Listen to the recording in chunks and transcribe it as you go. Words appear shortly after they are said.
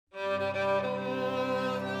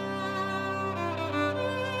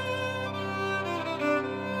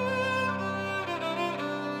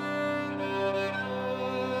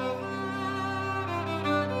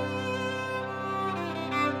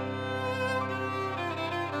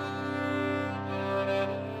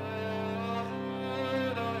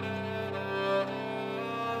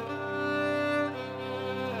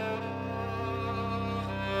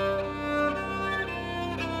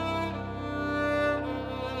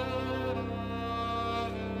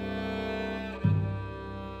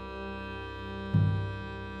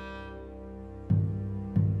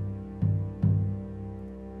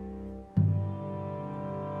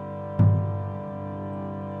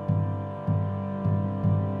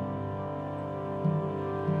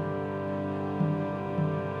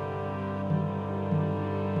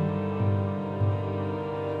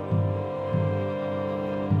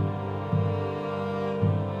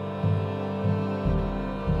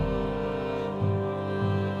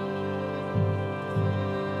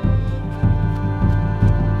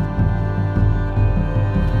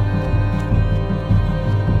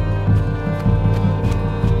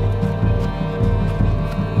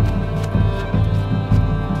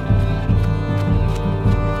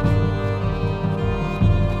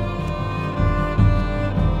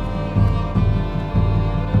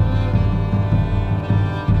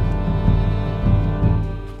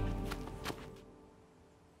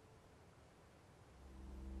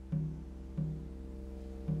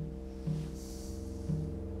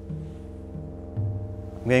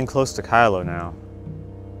getting close to Kylo now.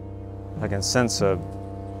 I can sense a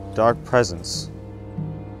dark presence.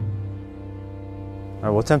 I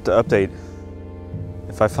will attempt to update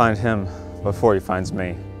if I find him before he finds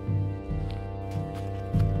me.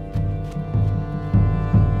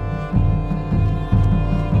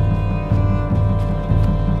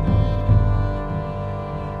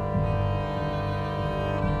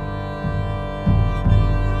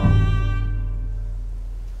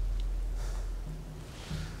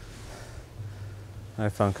 I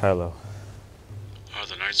found Kylo. Are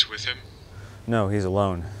the knights with him? No, he's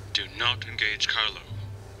alone. Do not engage Kylo.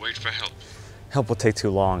 Wait for help. Help will take too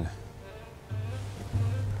long.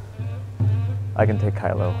 I can take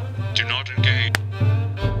Kylo. Do not engage.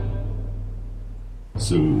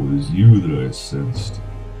 So it was you that I sensed.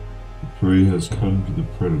 The prey has come to the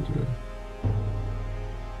predator.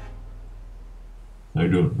 I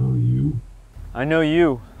don't know you. I know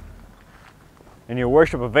you. And your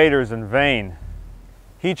worship of Vader is in vain.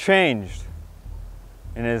 He changed,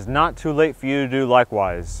 and it is not too late for you to do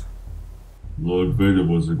likewise. Lord Vader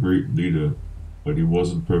was a great leader, but he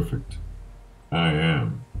wasn't perfect. I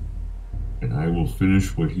am. And I will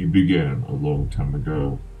finish what he began a long time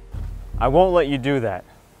ago. I won't let you do that.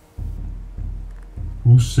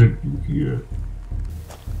 Who sent you here?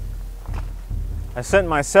 I sent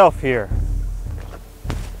myself here.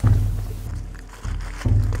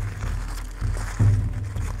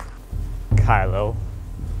 Kylo.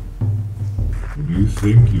 Do you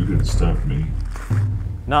think you can stop me?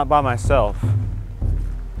 Not by myself.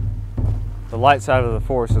 The light side of the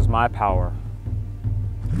Force is my power.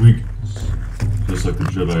 Weakness. Just like the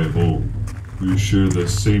Jedi of old. We share the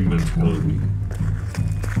same mentality.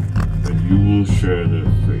 And you will share their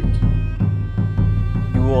fate.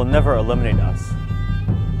 You will never eliminate us.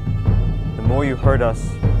 The more you hurt us,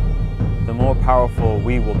 the more powerful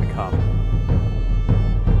we will become.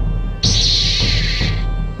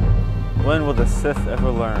 When will the Sith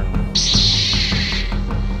ever learn?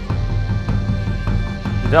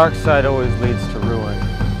 The dark side always leads to ruin,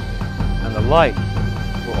 and the light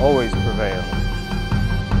will always prevail.